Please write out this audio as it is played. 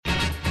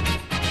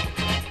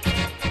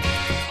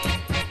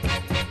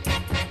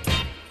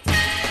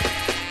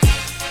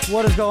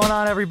What is going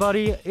on,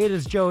 everybody? It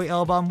is Joey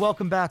Elbaum.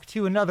 Welcome back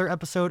to another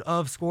episode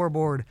of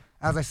Scoreboard.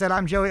 As I said,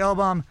 I'm Joey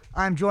Elbaum.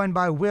 I'm joined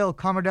by Will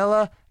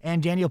Comardella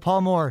and Daniel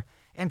Palmore.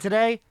 And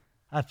today,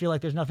 I feel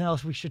like there's nothing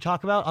else we should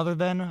talk about other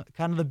than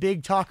kind of the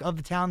big talk of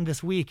the town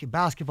this week,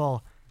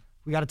 basketball.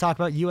 We got to talk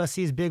about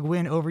USC's big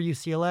win over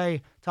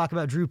UCLA, talk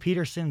about Drew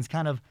Peterson's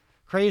kind of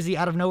crazy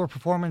out-of-nowhere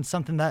performance,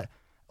 something that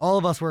all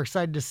of us were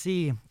excited to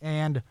see,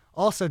 and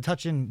also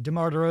touching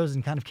DeMar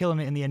DeRozan kind of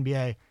killing it in the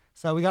NBA.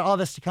 So we got all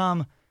this to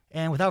come.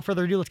 And without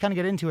further ado, let's kind of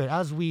get into it.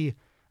 As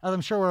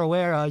I'm sure we're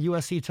aware,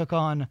 USC took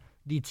on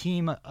the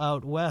team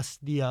out west,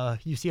 the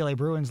UCLA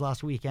Bruins,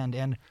 last weekend,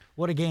 and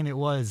what a game it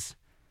was.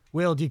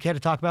 Will, do you care to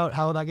talk about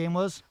how that game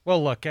was?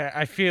 Well, look,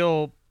 I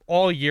feel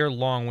all year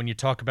long when you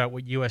talk about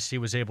what USC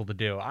was able to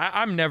do,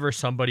 I'm never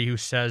somebody who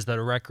says that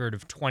a record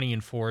of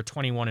 20-4,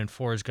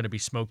 21-4 is going to be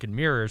smoke and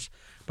mirrors.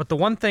 But the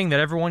one thing that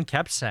everyone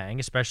kept saying,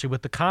 especially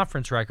with the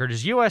conference record,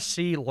 is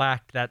USC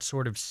lacked that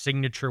sort of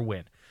signature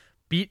win.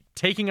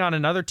 Taking on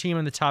another team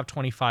in the top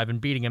 25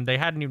 and beating them. They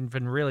hadn't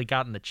even really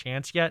gotten the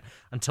chance yet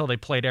until they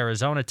played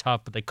Arizona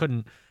tough, but they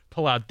couldn't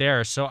pull out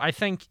there. So I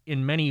think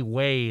in many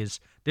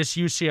ways, this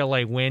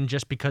UCLA win,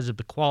 just because of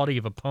the quality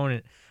of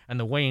opponent and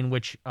the way in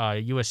which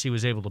USC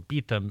was able to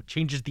beat them,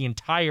 changes the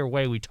entire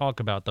way we talk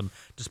about them,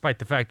 despite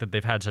the fact that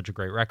they've had such a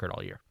great record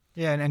all year.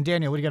 Yeah, and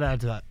Daniel, what do you got to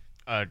add to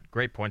that?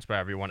 Great points by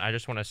everyone. I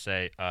just want to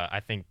say I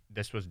think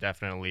this was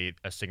definitely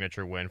a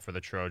signature win for the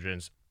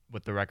Trojans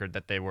with the record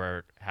that they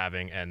were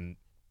having and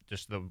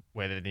just the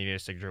way that they needed a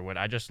signature win.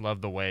 I just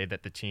love the way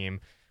that the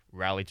team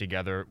rallied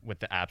together with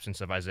the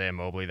absence of Isaiah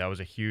Mobley. That was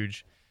a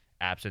huge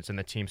absence, and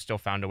the team still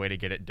found a way to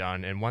get it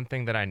done. And one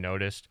thing that I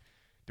noticed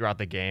throughout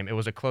the game, it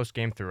was a close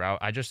game throughout.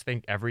 I just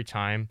think every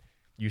time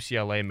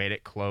UCLA made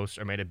it close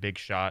or made a big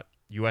shot,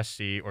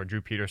 USC or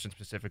Drew Peterson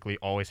specifically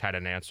always had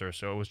an answer.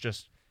 So it was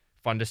just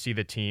fun to see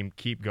the team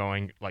keep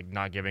going, like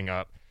not giving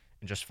up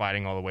and just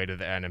fighting all the way to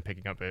the end and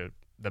picking up the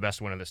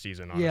best win of the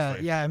season,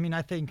 honestly. Yeah. I mean,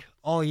 I think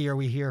all year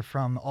we hear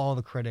from all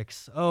the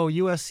critics, oh,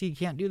 USC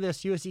can't do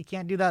this, USC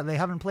can't do that. They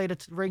haven't played a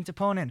ranked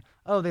opponent.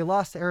 Oh, they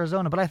lost to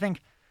Arizona. But I think,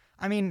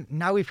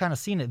 now we've kind of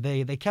seen it.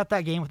 They kept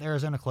that game with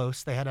Arizona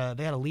close. They had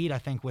a lead, I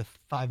think, with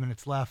 5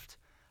 minutes left,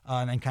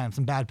 and then kind of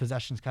some bad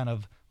possessions kind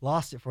of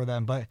lost it for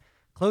them. But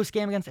close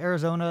game against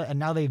Arizona, and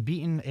now they've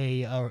beaten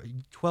a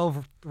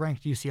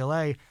 12th-ranked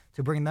UCLA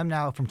to bring them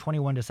now from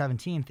 21 to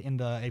 17th in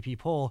the AP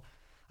poll.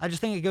 I just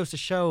think it goes to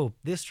show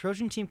this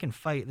Trojan team can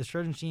fight. This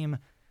Trojan team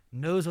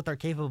knows what they're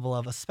capable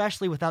of,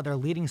 especially without their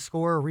leading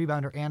scorer,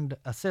 rebounder, and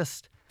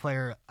assist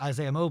player,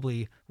 Isaiah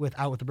Mobley, with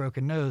a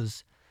broken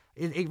nose.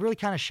 It really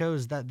kind of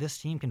shows that this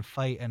team can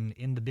fight, and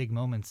in the big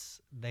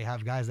moments, they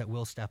have guys that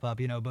will step up.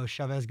 Both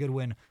Chavez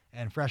Goodwin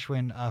and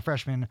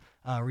freshman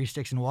Reese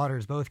Dixon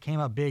Waters both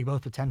came up big,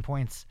 both with 10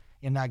 points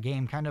in that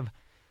game. Kind of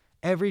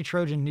every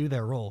Trojan knew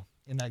their role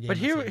in that game. But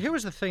here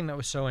was the thing that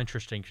was so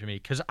interesting to me,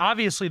 because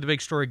obviously the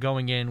big story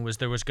going in was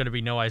there was going to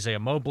be no Isaiah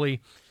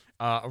Mobley.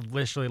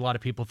 Literally, a lot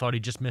of people thought he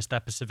just missed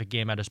that Pacific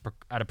game out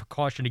of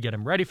precaution to get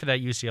him ready for that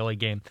UCLA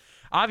game.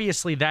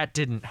 Obviously, that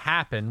didn't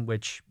happen,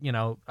 which,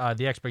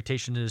 the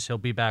expectation is he'll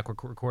be back.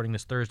 We're recording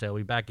this Thursday. He'll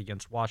be back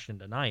against Washington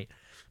tonight.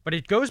 But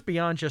it goes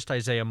beyond just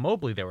Isaiah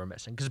Mobley they were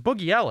missing, because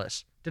Boogie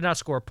Ellis did not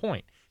score a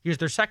point. He was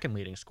their second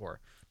leading scorer.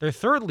 Their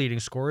third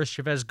leading scorer is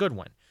Chavez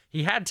Goodwin.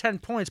 He had 10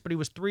 points, but he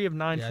was 3 of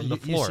 9 from the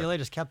floor. UCLA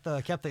just kept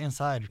the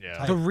inside.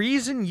 Yeah. The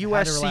reason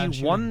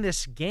USC won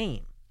this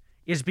game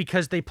is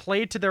because they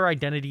played to their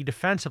identity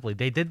defensively.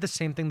 They did the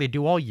same thing they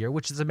do all year,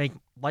 which is to make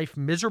life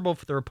miserable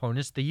for their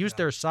opponents. They used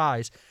their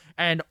size,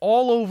 and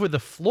all over the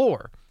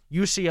floor,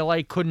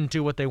 UCLA couldn't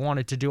do what they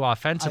wanted to do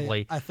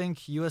offensively. I think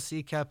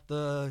USC kept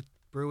the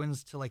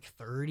Bruins to like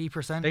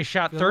 30%. They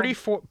shot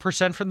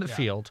 34% from the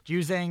field.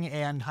 Juzang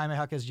and Jaime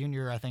Jaquez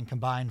Jr., I think,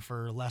 combined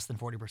for less than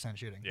 40%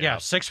 shooting. Yeah,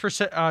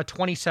 6%,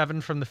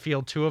 27 from the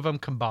field, 2 of them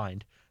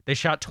combined. They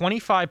shot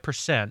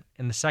 25%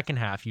 in the second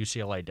half,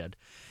 UCLA did.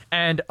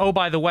 And, oh,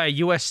 by the way,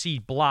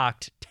 USC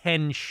blocked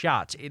 10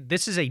 shots.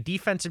 This is a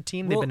defensive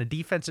team. They've been a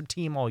defensive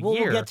team all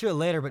year. We'll get to it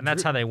later, but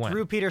that's how they went.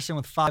 Drew Peterson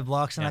with 5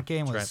 blocks in that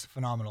game was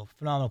phenomenal.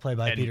 Phenomenal play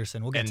by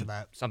Peterson. We'll get to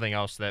that. Something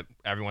else that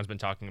everyone's been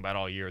talking about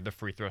all year, the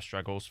free throw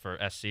struggles for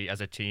SC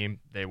as a team.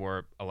 They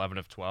were 11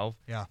 of 12.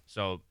 Yeah.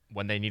 So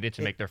when they needed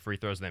to make their free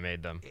throws, they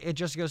made them. It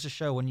just goes to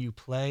show when you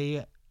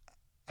play,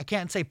 I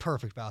can't say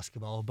perfect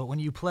basketball, but when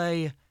you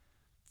play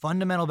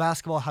fundamental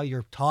basketball, how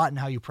you're taught and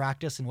how you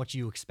practice and what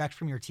you expect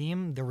from your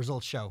team, the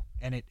results show.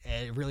 And it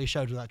really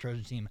showed with that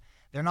Trojan team.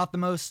 They don't have the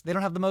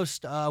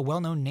most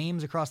well-known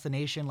names across the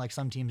nation like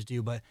some teams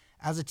do, but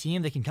as a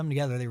team, they can come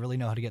together. They really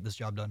know how to get this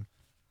job done.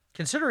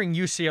 Considering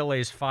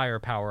UCLA's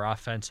firepower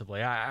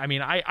offensively,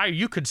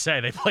 you could say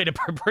they played a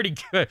pretty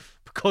good,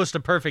 close to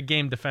perfect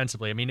game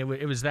defensively.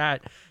 It was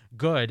that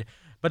good.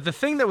 But the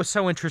thing that was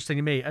so interesting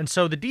to me, and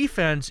so the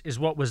defense is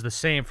what was the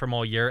same from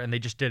all year, and they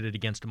just did it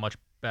against a much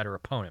better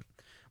opponent.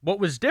 What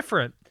was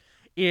different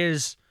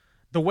is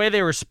the way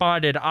they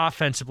responded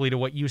offensively to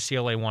what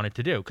UCLA wanted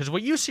to do. Because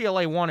what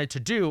UCLA wanted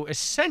to do,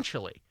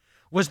 essentially,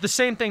 was the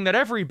same thing that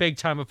every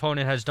big-time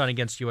opponent has done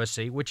against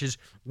USC, which is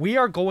we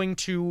are going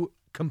to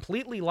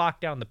completely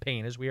locked down the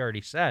paint, as we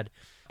already said.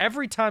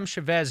 Every time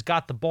Chavez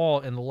got the ball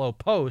in the low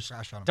post,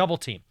 Crash on him. double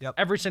team. Yep.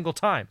 Every single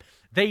time.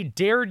 They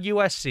dared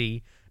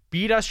USC,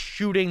 beat us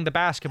shooting the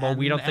basketball.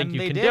 We don't think And you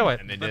they can did. do it.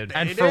 And they did.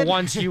 And They for did.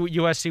 once,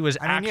 USC was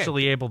I mean, yeah,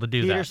 actually able to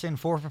do that. Peterson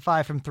 4 for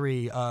 5 from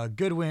 3.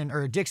 Goodwin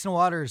or Dixon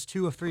Waters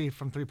 2 of 3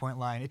 from 3-point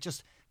line. It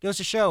just goes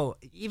to show,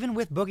 even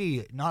with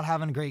Boogie not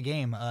having a great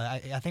game, I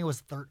think it was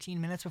 13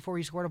 minutes before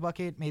he scored a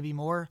bucket, maybe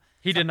more.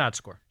 He did not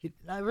score.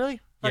 Really?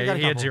 I got Yeah, a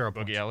he had couple. 0 Boogie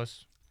points.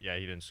 Ellis? Yeah,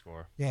 he didn't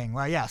score. Dang,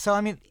 well, yeah. So, I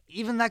mean,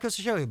 even that goes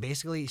to show you,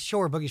 basically,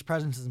 sure, Boogie's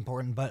presence is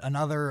important, but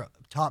another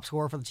top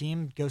scorer for the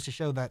team goes to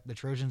show that the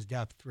Trojans'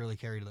 depth really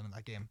carried them in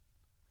that game.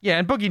 Yeah,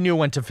 and Boogie knew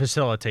when to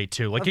facilitate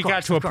too. Like Of he got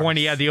course, to a of point,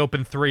 he course. had the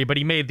open three, but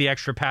he made the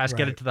extra pass,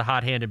 get Right. it to the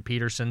hot-handed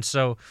Peterson.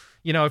 So,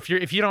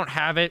 if you don't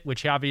have it,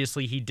 which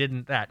obviously he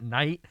didn't that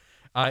night,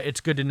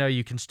 it's good to know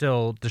you can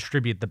still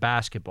distribute the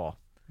basketball.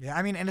 Yeah,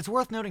 I mean, and it's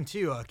worth noting,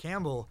 too,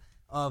 Campbell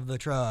of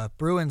the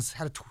Bruins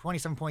had a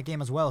 27-point game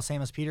as well,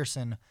 same as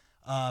Peterson,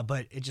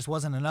 but it just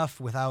wasn't enough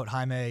without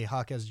Jaime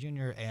Jaquez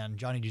Jr. and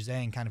Johnny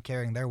Juzang kind of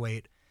carrying their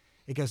weight.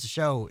 It goes to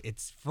show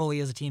it's fully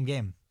as a team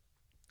game.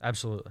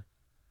 Absolutely.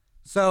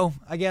 So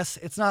I guess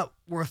it's not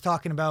worth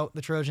talking about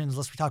the Trojans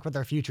unless we talk about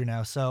their future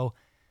now. So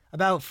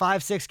about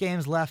 5-6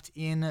 games left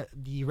in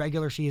the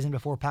regular season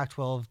before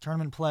Pac-12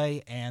 tournament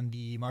play and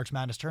the March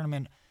Madness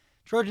tournament.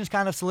 Trojans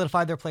kind of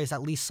solidified their place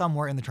at least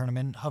somewhere in the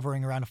tournament,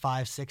 hovering around a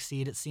 5-6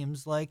 seed, it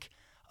seems like.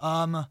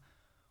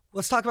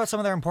 Let's talk about some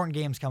of their important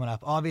games coming up.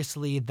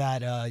 Obviously,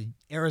 that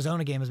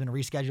Arizona game has been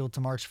rescheduled to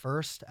March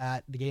 1st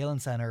at the Galen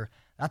Center.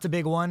 That's a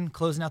big one,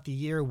 closing out the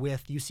year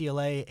with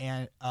UCLA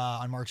and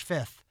on March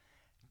 5th.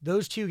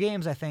 Those two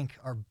games, I think,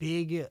 are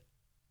big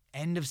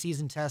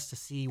end-of-season tests to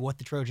see what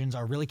the Trojans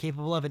are really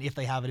capable of and if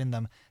they have it in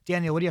them.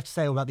 Daniel, what do you have to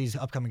say about these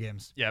upcoming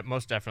games? Yeah,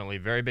 most definitely.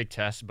 Very big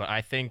test, but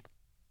I think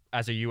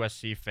as a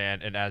USC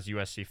fan and as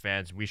USC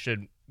fans, we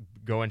should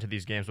go into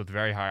these games with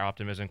very high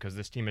optimism because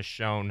this team has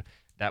shown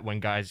that when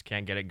guys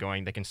can't get it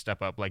going, they can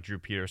step up like Drew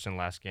Peterson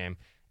last game.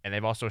 And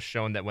they've also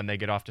shown that when they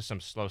get off to some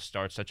slow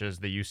starts, such as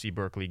the UC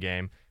Berkeley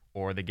game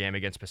or the game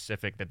against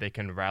Pacific, that they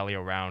can rally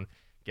around,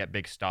 get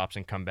big stops,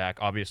 and come back.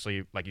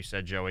 Obviously, like you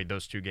said, Joey,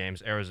 those two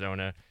games,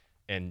 Arizona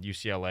and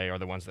UCLA, are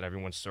the ones that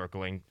everyone's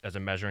circling as a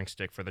measuring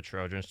stick for the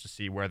Trojans to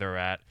see where they're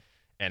at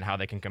and how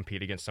they can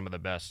compete against some of the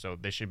best. So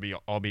they should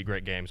all be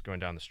great games going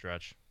down the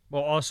stretch.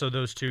 Well, also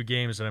those two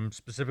games that I'm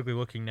specifically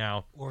looking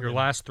now, your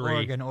last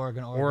three,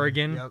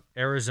 Oregon. Yep.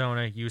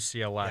 Arizona,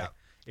 UCLA. Yep.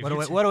 If What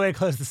you a way to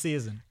close the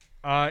season.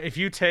 If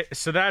you take,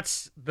 so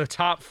that's the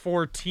top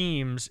 4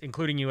 teams,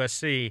 including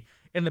USC,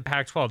 in the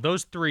Pac-12.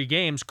 Those 3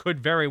 games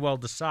could very well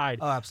decide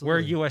where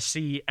absolutely.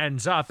 USC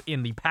ends up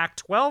in the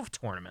Pac-12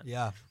 tournament.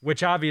 Yeah.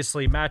 Which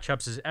obviously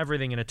matchups is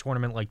everything in a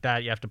tournament like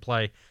that. You have to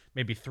play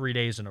maybe 3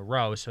 days in a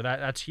row, so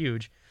that's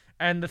huge.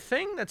 And the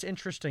thing that's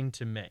interesting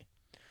to me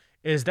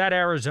is that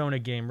Arizona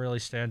game really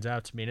stands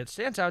out to me, and it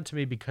stands out to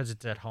me because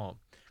it's at home.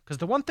 Because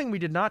the one thing we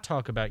did not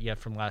talk about yet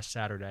from last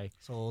Saturday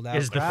Sold out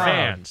is the crowd.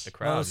 fans. The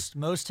crowd.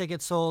 Most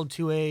tickets sold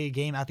to a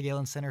game at the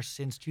Galen Center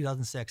since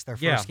 2006, their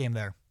first Yeah. game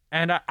there.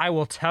 And I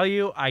will tell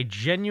you, I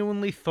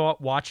genuinely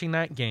thought watching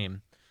that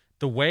game,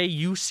 the way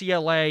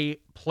UCLA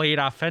played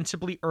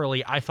offensively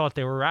early, I thought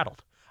they were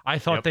rattled. I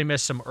thought Yep. they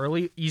missed some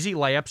easy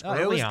layups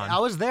early on. I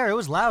was there. It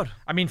was loud.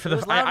 I mean, It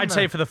was loud in I'd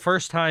say there. for the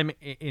first time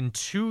in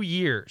 2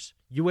 years,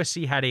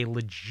 USC had a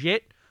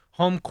legit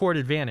home court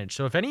advantage.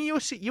 So if any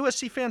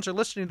USC fans are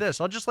listening to this,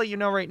 I'll just let you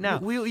know right now.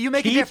 You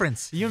make a keep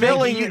difference. You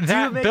filling do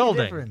that make a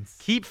building. difference.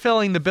 Keep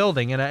filling the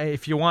building, and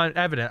if you want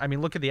evidence, I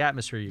mean, look at the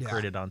atmosphere you Yeah.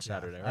 created on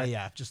Saturday. Right?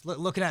 Yeah, just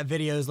looking at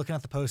videos, looking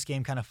at the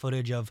post-game kind of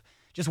footage of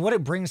just what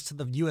it brings to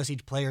the USC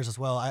players as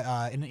well.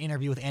 In an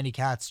interview with Andy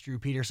Katz, Drew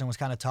Peterson was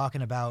kind of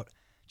talking about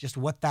just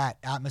what that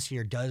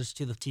atmosphere does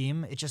to the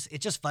team. It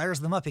just fires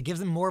them up. It gives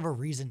them more of a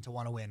reason to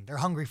want to win. They're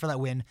hungry for that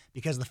win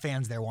because the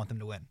fans there want them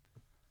to win.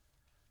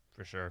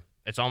 For sure.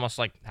 It's almost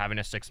like having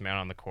a 6th man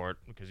on the court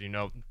because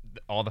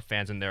all the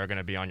fans in there are going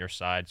to be on your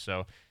side.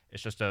 So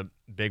it's just a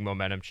big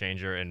momentum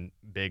changer and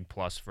big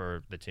plus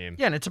for the team.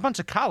 Yeah, and it's a bunch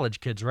of college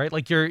kids, right?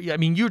 Like you're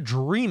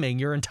dreaming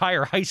your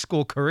entire high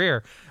school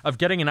career of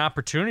getting an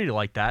opportunity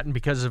like that, and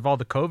because of all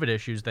the COVID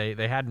issues, they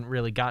hadn't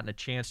really gotten a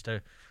chance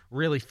to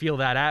really feel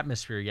that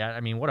atmosphere yet. I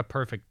mean, what a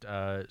perfect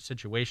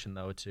situation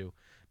though to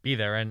be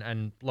there.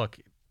 And look,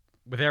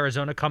 with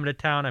Arizona coming to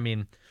town, I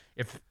mean,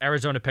 if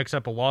Arizona picks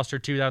up a loss or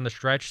two down the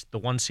stretch, the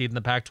 1 seed in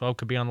the Pac-12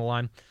 could be on the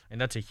line, and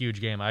that's a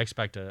huge game. I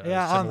expect a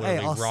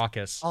similarly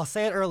raucous. I'll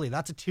say it early.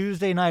 That's a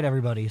Tuesday night,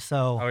 everybody.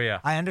 So Oh, yeah.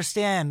 I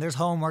understand there's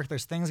homework,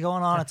 there's things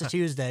going on. It's a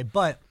Tuesday,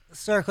 but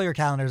circle your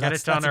calendars. Get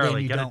That's it done a game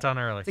early. you Get it don't- done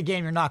early. It's a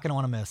game you're not going to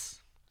want to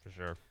miss. For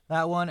sure.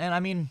 That one, and I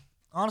mean,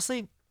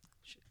 honestly,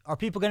 are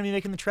people going to be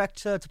making the trek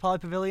to Poly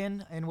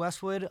Pavilion in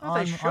Westwood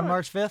on should.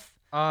 March 5th?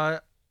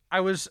 I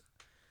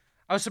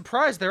was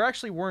surprised there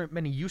actually weren't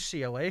many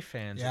UCLA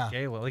fans Yeah. at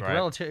Gala. Like Right.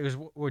 relative, it was,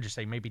 what would you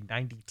say, maybe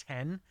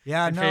 90-10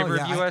 Yeah, in no, favor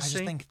yeah. of USC? I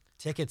just think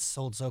tickets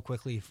sold so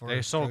quickly for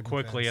They sold Trojan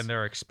quickly fans. and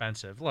they're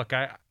expensive. Look,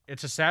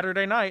 it's a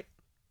Saturday night.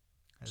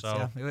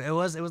 So it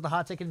was the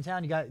hot ticket in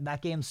town. You got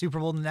that game, Super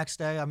Bowl the next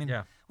day. I mean,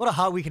 Yeah. what a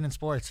hot weekend in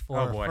sports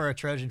Oh, boy. for a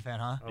Trojan fan,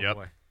 huh? oh Yep.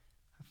 boy.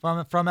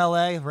 From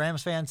LA,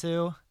 Rams fan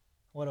too.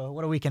 What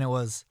a weekend it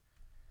was.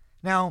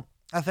 Now,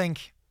 I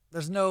think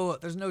there's no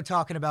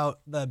talking about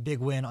the big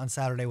win on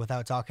Saturday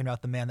without talking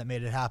about the man that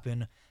made it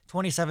happen.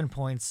 27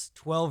 points,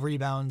 12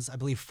 rebounds, I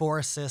believe 4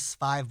 assists,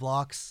 5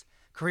 blocks,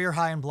 career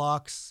high in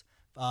blocks,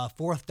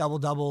 fourth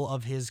double-double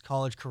of his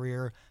college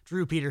career.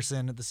 Drew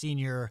Peterson, the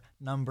senior,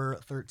 number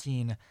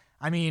 13.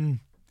 I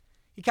mean,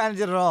 he kind of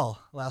did it all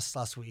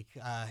last week.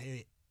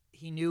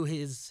 He knew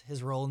his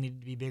role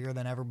needed to be bigger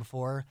than ever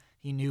before.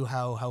 He knew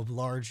how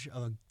large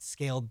of a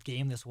scaled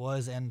game this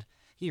was, and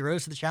he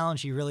rose to the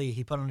challenge.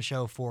 He put on a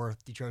show for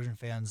the Trojan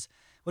fans.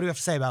 What do you have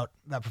to say about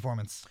that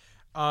performance?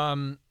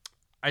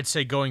 I'd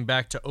say going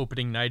back to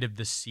opening night of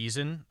this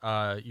season,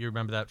 you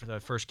remember that for the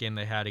first game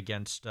they had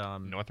against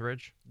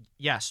Northridge?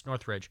 Yes,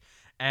 Northridge.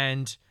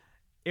 And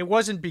it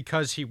wasn't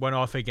because he went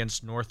off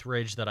against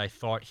Northridge that I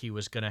thought he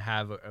was going to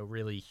have a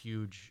really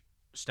huge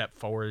step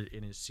forward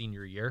in his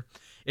senior year.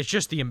 It's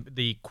just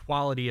the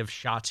quality of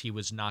shots he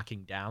was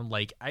knocking down.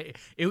 Like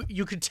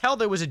you could tell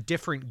there was a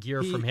different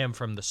gear from him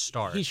from the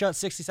start. He shot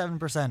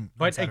 67%.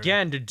 But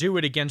again, to do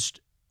it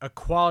against a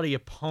quality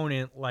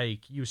opponent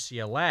like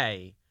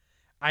UCLA,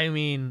 I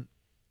mean,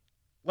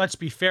 let's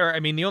be fair.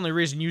 I mean, the only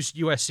reason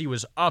USC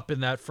was up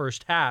in that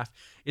first half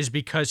is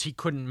because he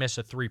couldn't miss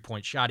a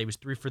 3-point shot. He was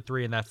 3 for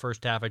 3 in that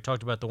first half. I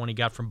talked about the one he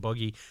got from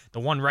Boogie, the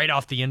one right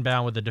off the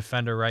inbound with the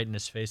defender right in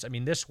his face. I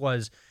mean, this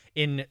was,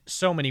 in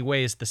so many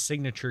ways, the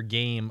signature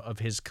game of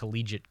his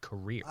collegiate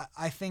career.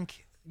 I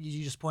think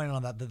you just pointed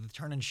on that, the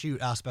turn and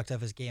shoot aspect of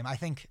his game. I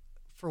think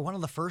for one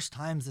of the first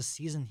times this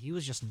season, he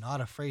was just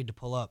not afraid to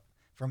pull up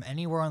from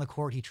anywhere on the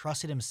court. He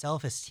trusted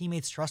himself. His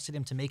teammates trusted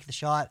him to make the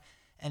shot,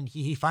 and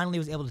he finally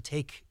was able to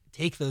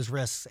take those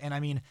risks. And I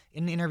mean,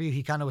 in the interview,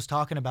 he kind of was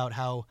talking about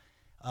how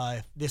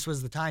this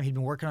was the time he'd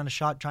been working on a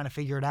shot, trying to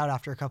figure it out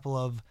after a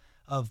couple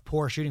of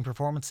poor shooting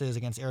performances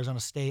against Arizona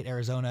State,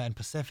 Arizona, and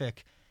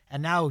Pacific.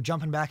 And now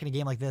jumping back in a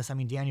game like this, I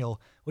mean, Daniel,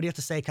 what do you have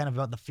to say kind of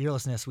about the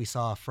fearlessness we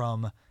saw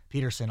from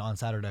Peterson on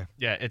Saturday?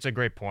 Yeah, it's a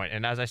great point.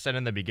 And as I said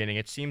in the beginning,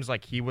 it seems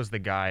like he was the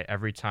guy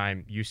every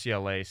time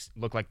UCLA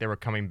looked like they were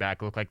coming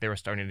back, looked like they were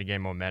starting to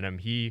gain momentum.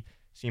 He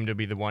seemed to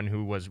be the one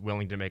who was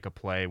willing to make a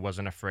play,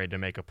 wasn't afraid to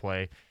make a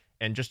play.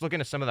 And just looking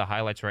at some of the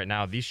highlights right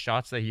now, these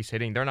shots that he's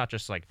hitting, they're not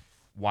just like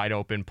wide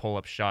open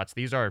pull-up shots.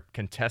 These are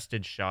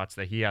contested shots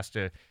that he has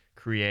to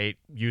create,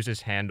 use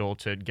his handle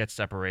to get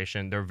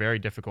separation. They're very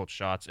difficult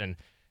shots, and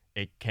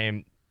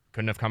couldn't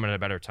have come at a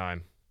better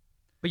time.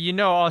 But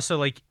also,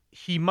 like,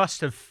 he must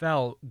have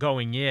felt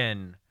going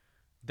in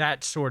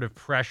that sort of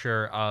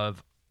pressure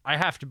of, I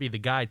have to be the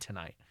guy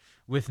tonight.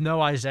 With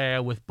no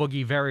Isaiah, with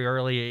Boogie very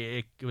early,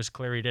 it was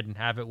clear he didn't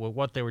have it. With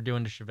what they were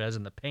doing to Chavez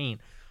in the paint,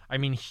 I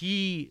mean,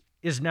 he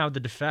is now the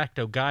de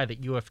facto guy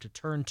that you have to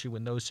turn to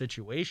in those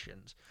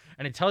situations.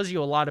 And it tells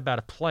you a lot about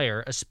a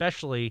player,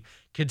 especially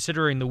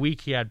considering the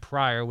week he had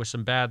prior with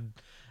some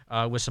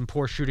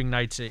poor shooting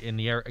nights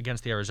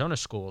against the Arizona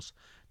schools,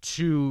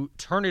 to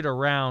turn it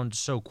around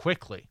so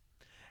quickly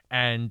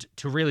and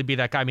to really be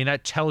that guy. I mean,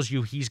 that tells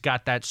you he's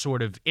got that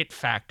sort of it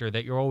factor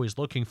that you're always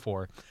looking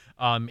for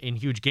in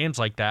huge games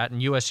like that.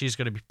 And USC is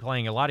going to be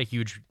playing a lot of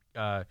huge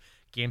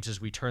games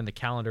as we turn the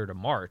calendar to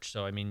March.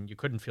 So, I mean, you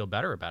couldn't feel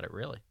better about it,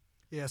 really.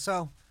 Yeah,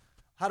 so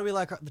how do we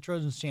like the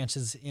Trojans'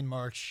 chances in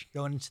March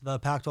going into the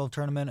Pac-12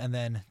 tournament? And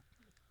then,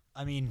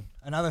 I mean,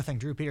 another thing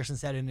Drew Peterson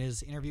said in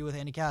his interview with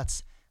Andy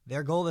Katz,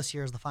 their goal this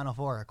year is the Final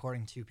Four,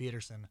 according to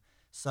Peterson.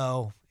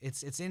 So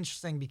it's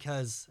interesting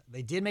because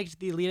they did make it to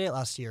the Elite Eight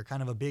last year,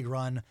 kind of a big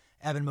run.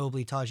 Evan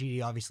Mobley, Taj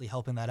Edey obviously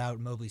helping that out.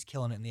 Mobley's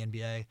killing it in the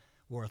NBA,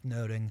 worth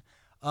noting.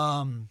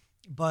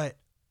 But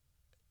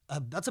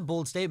that's a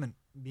bold statement,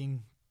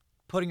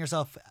 putting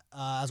yourself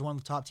as one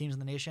of the top teams in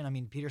the nation. I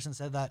mean, Peterson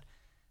said that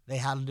they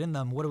had it in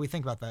them. What do we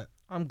think about that?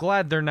 I'm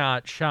glad they're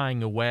not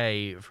shying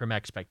away from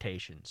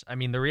expectations. I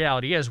mean, the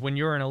reality is when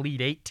you're an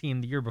Elite Eight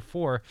team the year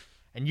before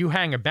and you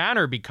hang a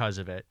banner because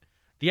of it,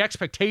 the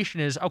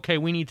expectation is, okay,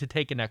 we need to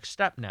take a next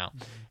step now.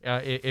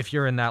 If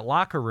you're in that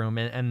locker room,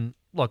 and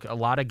look, a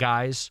lot of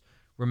guys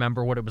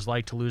remember what it was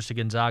like to lose to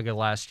Gonzaga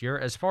last year.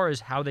 As far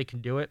as how they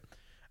can do it,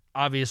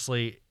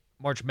 obviously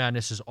March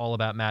Madness is all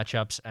about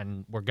matchups,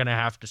 and we're going to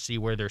have to see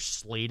where they're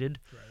slated.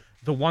 Right.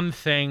 The one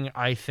thing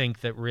I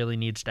think that really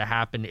needs to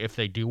happen if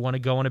they do want to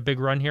go on a big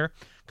run here,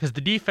 because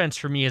the defense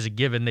for me is a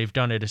given. They've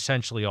done it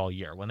essentially all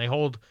year. When they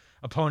hold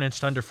opponents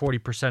to under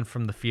 40%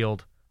 from the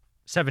field,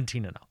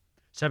 17-0.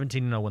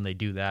 17-0 when they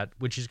do that,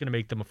 which is going to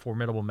make them a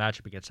formidable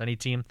matchup against any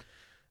team.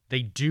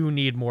 They do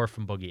need more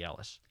from Boogie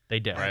Ellis. They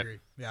do. I agree.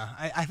 Yeah,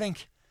 I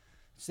think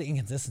it's the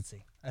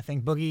inconsistency. I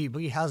think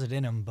Boogie has it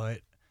in him,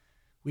 but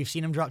we've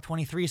seen him drop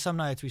 23 some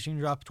nights. We've seen him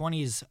drop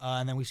 20s,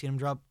 and then we've seen him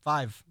drop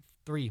 5,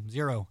 3,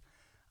 0.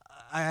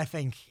 I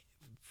think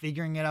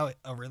figuring it out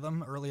a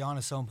rhythm early on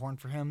is so important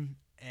for him.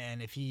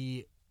 And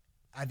I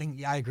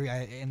agree.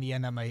 In the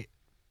end, that might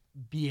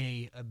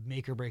be a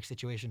make or break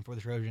situation for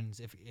the Trojans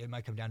if it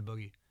might come down to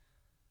Boogie.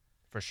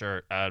 For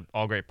sure.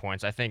 All great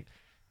points. I think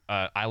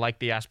I like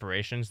the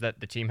aspirations that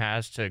the team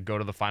has to go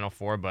to the Final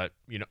Four, but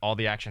all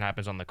the action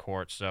happens on the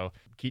court. So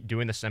keep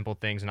doing the simple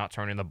things, not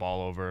turning the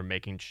ball over,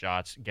 making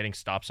shots, getting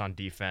stops on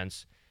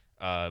defense,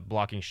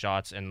 blocking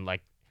shots, and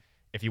like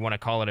if you want to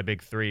call it a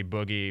big three,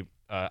 Boogie,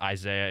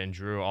 Isaiah, and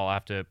Drew all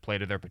have to play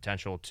to their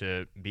potential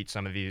to beat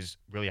some of these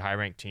really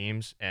high-ranked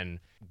teams and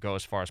go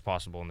as far as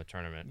possible in the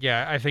tournament.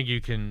 Yeah, I think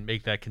you can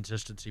make that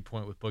consistency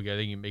point with Boogie. I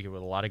think you can make it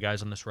with a lot of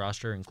guys on this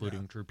roster,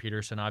 including Drew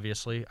Peterson,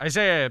 obviously.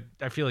 Isaiah,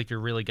 I feel like you're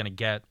really going to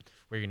get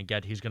where you're going to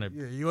get. He's going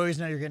to... You always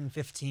know you're getting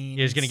 15.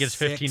 He's going to get his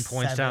 15 6,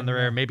 points 7, down the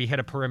air, maybe hit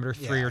a perimeter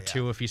three or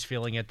two yeah. if he's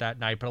feeling it that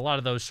night. But a lot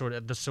of those sort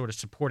of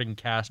supporting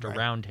cast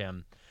around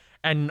him.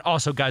 And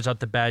also guys off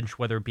the bench,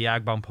 whether it be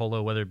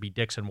Agbompolo, whether it be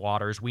Dixon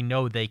Waters, we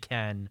know they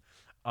can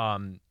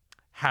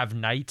have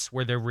nights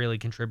where they're really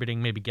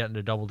contributing, maybe getting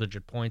to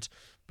double-digit points.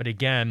 But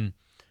again,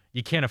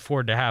 you can't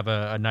afford to have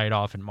a night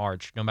off in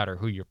March, no matter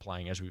who you're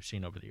playing, as we've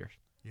seen over the years.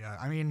 Yeah,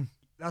 I mean,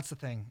 that's the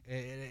thing.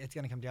 It's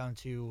going to come down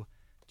to,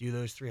 do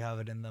those three have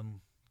it in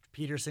them?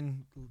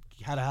 Peterson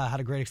had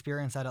a great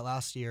experience at it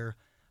last year.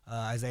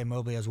 Isaiah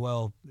Mobley as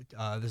well.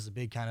 This is a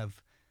big kind of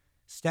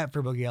step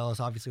for Boogie Ellis,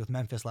 obviously with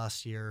Memphis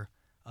last year.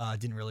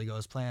 Didn't really go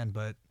as planned,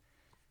 but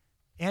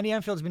Andy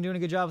Enfield's been doing a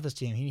good job with this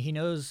team. He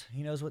knows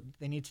what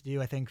they need to do.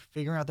 I think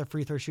figuring out their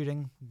free throw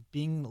shooting,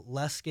 being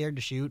less scared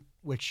to shoot,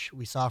 which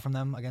we saw from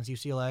them against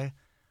UCLA,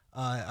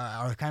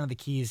 are kind of the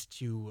keys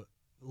to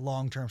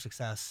long-term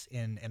success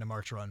in a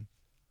March run.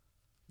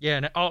 Yeah,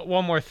 and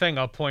one more thing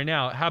I'll point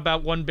out. How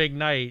about one big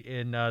night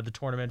in the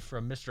tournament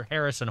from Mr.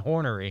 Harrison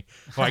Hornery,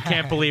 who I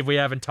can't believe we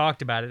haven't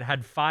talked about it,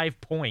 had 5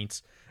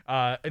 points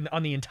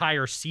on the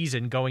entire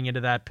season going into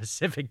that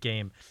Pacific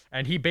game,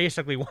 and he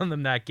basically won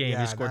them that game.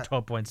 He scored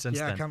 12 points since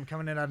then. Yeah,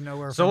 coming in out of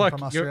nowhere so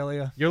from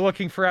Australia. You're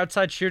looking for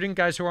outside shooting,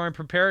 guys who aren't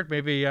prepared.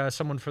 Maybe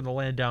someone from the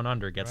land down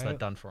under gets that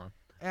done for him.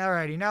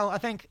 Alrighty, now I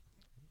think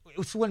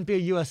this wouldn't be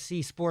a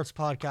USC sports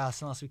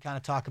podcast unless we kind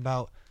of talk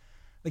about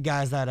the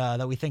guys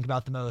that we think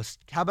about the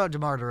most. How about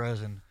DeMar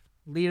DeRozan,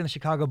 leading the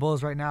Chicago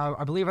Bulls right now?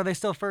 I believe, are they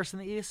still first in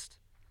the East?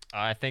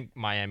 I think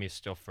Miami's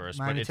still first,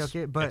 Miami but took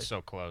it, but it's so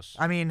close.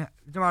 I mean,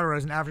 DeMar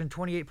DeRozan averaging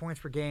 28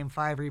 points per game,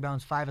 5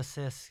 rebounds, 5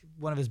 assists,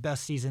 one of his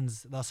best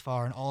seasons thus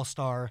far, an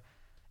all-star,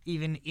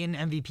 even in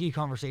MVP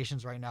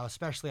conversations right now,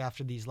 especially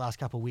after these last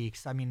couple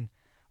weeks. I mean,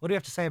 what do you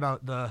have to say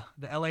about the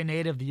LA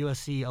native, the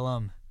USC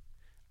alum?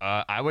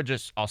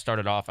 I'll start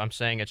it off. I'm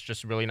saying it's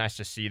just really nice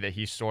to see that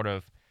he's sort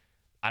of,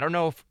 I don't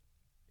know if,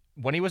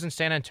 when he was in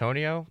San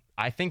Antonio,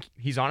 I think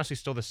he's honestly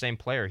still the same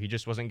player. He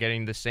just wasn't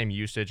getting the same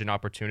usage and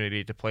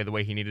opportunity to play the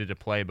way he needed to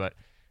play. But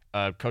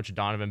Coach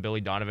Donovan,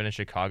 Billy Donovan in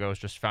Chicago, has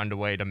just found a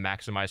way to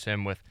maximize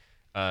him with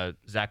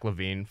Zach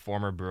LaVine,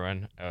 former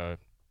Bruin,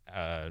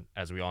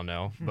 as we all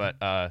know. But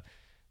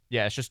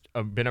yeah, it's just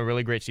been a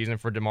really great season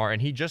for DeMar.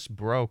 And he just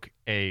broke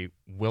a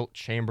Wilt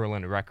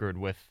Chamberlain record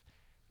with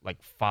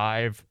like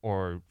 5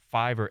 or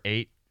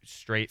 8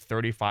 straight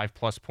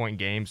 35-plus point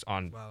games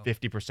on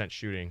 50%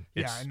 shooting.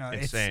 It's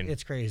insane.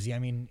 It's crazy. I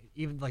mean,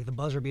 even like the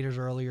buzzer beaters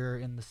earlier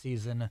in the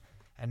season,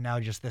 and now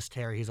just this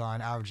tear he's on,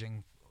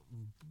 averaging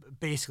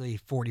basically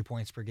 40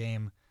 points per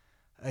game.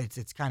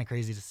 It's kind of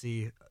crazy to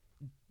see,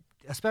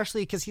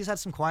 especially because he's had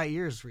some quiet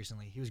years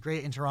recently. He was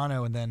great in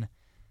Toronto, and then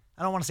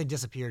I don't want to say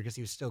disappeared because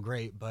he was still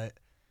great, but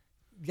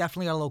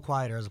definitely got a little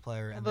quieter as a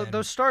player. And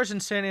those stars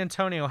in San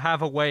Antonio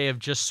have a way of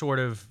just sort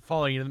of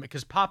following them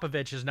because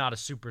Popovich is not a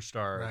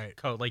superstar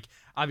coach. Like,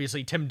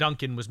 obviously, Tim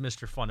Duncan was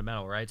Mr.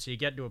 Fundamental, right? So you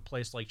get to a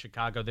place like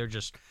Chicago, they're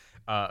just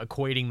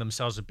equating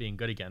themselves with being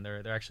good again.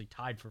 They're actually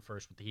tied for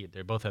first with the Heat.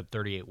 They both have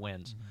 38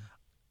 wins.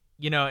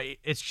 Mm-hmm.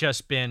 It's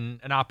just been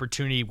an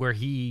opportunity where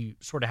he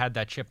sort of had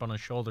that chip on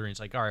his shoulder, and he's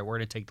like, all right, we're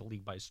going to take the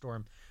league by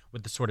storm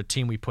with the sort of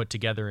team we put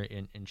together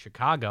in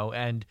Chicago.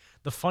 And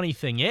the funny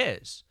thing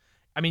is,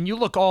 I mean, you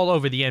look all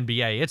over the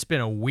NBA. It's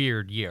been a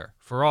weird year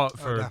for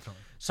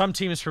some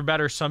teams for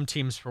better, some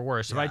teams for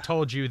worse. Yeah. If I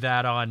told you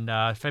that on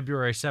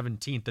February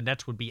 17th the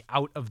Nets would be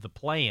out of the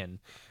play-in,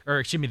 or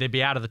excuse me, they'd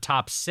be out of the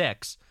top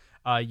 6,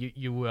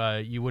 you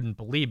wouldn't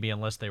believe me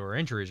unless they were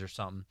injuries or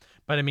something.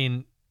 But I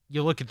mean,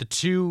 you look at the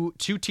two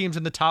teams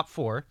in the top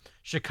 4,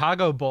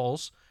 Chicago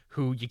Bulls,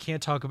 who you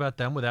can't talk about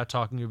them without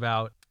talking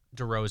about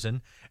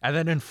DeRozan, and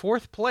then in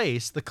 4th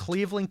place, the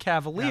Cleveland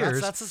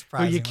Cavaliers, that's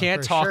who you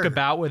can't talk sure.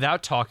 about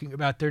without talking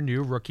about their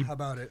new rookie. How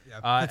about it?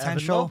 Yeah.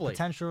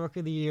 Potential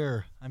rookie of the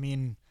year. I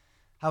mean,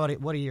 how about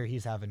it? What a year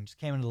he's having. Just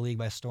came into the league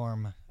by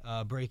storm,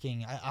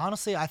 breaking.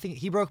 I think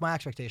he broke my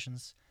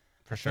expectations.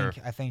 For sure.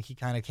 I think he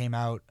kind of came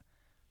out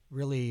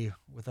really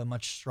with a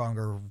much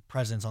stronger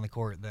presence on the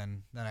court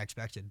than I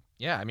expected.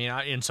 Yeah, I mean,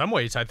 in some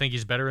ways, I think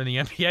he's better in the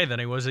NBA than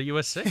he was at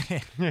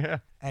USC.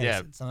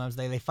 Yeah. Sometimes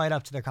they fight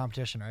up to their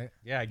competition, right?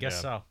 Yeah, I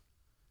guess so.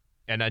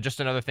 And just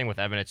another thing with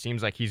Evan, it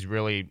seems like he's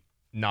really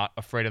not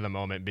afraid of the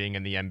moment, being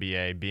in the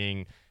NBA,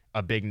 being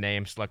a big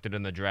name selected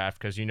in the draft,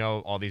 because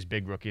all these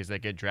big rookies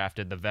that get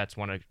drafted, the vets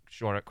want to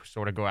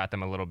sort of go at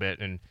them a little bit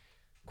and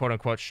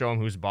quote-unquote show him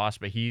who's boss,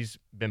 but he's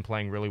been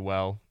playing really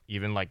well.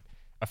 Even like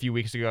a few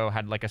weeks ago,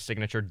 had like a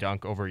signature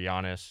dunk over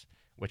Giannis,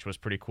 which was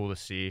pretty cool to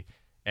see.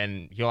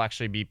 and he'll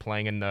actually be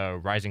playing in the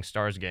Rising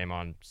Stars game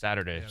on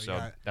Saturday. Yeah, we So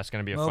got that's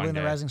going to be a Mobley fun in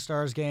the day. Rising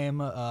Stars game.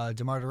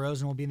 DeMar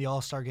DeRozan will be in the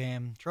All-Star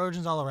game.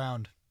 Trojans all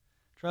around.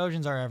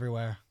 Trojans are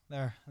everywhere.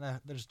 They're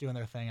just doing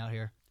their thing out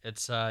here.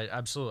 It's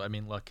absolutely. I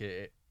mean, look,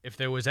 if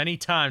there was any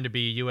time to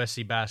be a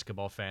USC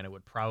basketball fan, it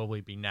would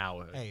probably be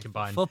now. Hey,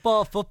 Combined.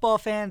 football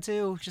fan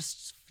too.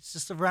 It's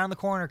just around the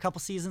corner, a couple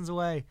seasons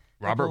away.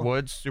 Robert Couple-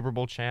 Woods, Super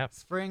Bowl champ.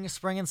 Spring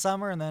and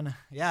summer, and then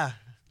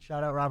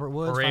shout out Robert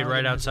Woods. Parade finally right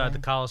getting his outside the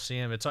ring.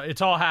 Coliseum.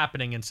 It's all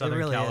happening in It Southern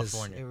really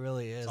California. is. It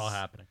really is. It's all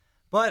happening.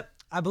 But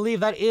I believe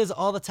that is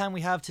all the time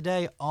we have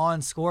today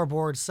on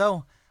Scoreboard.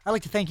 So I'd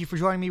like to thank you for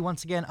joining me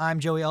once again. I'm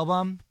Joey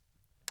Elbaum,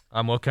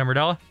 I'm Will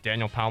Camardella.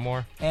 Daniel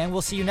Palmore. and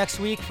we'll see you next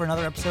week for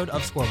another episode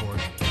of Scoreboard.